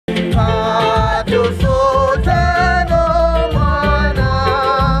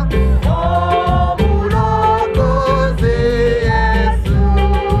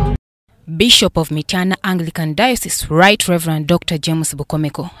Bishop of Mityana Anglican Diocese, Right Reverend Dr. James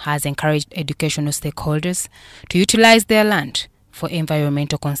Bukomeko, has encouraged educational stakeholders to utilize their land for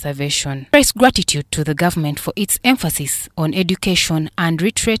environmental conservation. Expressed gratitude to the government for its emphasis on education and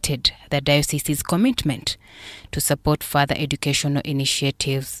reiterated the diocese's commitment to support further educational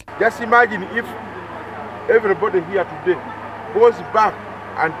initiatives. Just imagine if everybody here today goes back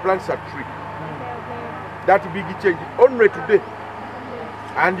and plants a tree. That big change only today.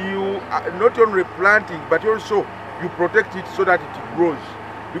 And you not only planting, but also you protect it so that it grows.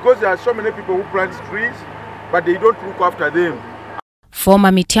 Because there are so many people who plant trees, but they don't look after them. Former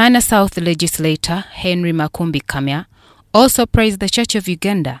Mityana South legislator Henry Makumbi Kamya also praised the Church of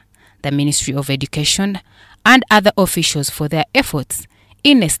Uganda, the Ministry of Education, and other officials for their efforts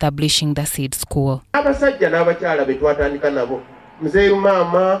in establishing the seed school. Abasajja n'abakyala betwatandika nabo mzee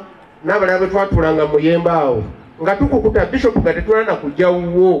mama n'abalala betwatulanga muyemba awo nga tukukuta bishop nga tetulana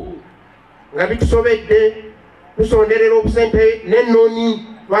kujjawuwo nga bitusobedde tusonderera obusente n'ennoni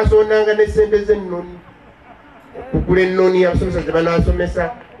twasondanga n'essente z'ennoni okugula ennoni abasomesa ze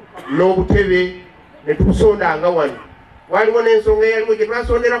banaasomesa n'obutebe ne tubusondanga wano. Waliwo n'ensonga eyaliwo gye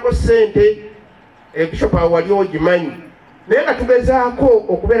twasonderako ssente bishop awo wali ogimanyi naye nga tugezaako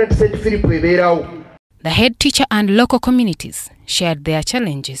okubeera ti St. Philip ebeerawo. The head teacher and local communities shared their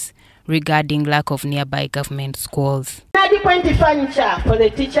challenges regarding lack of nearby government schools. Inadequate furniture for the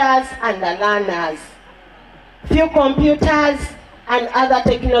teachers and the learners, few computers and other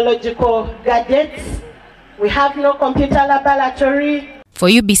technological gadgets. We have no computer laboratory. For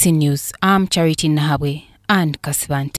UBC News, I'm Charity Nahabwe and Kasivant.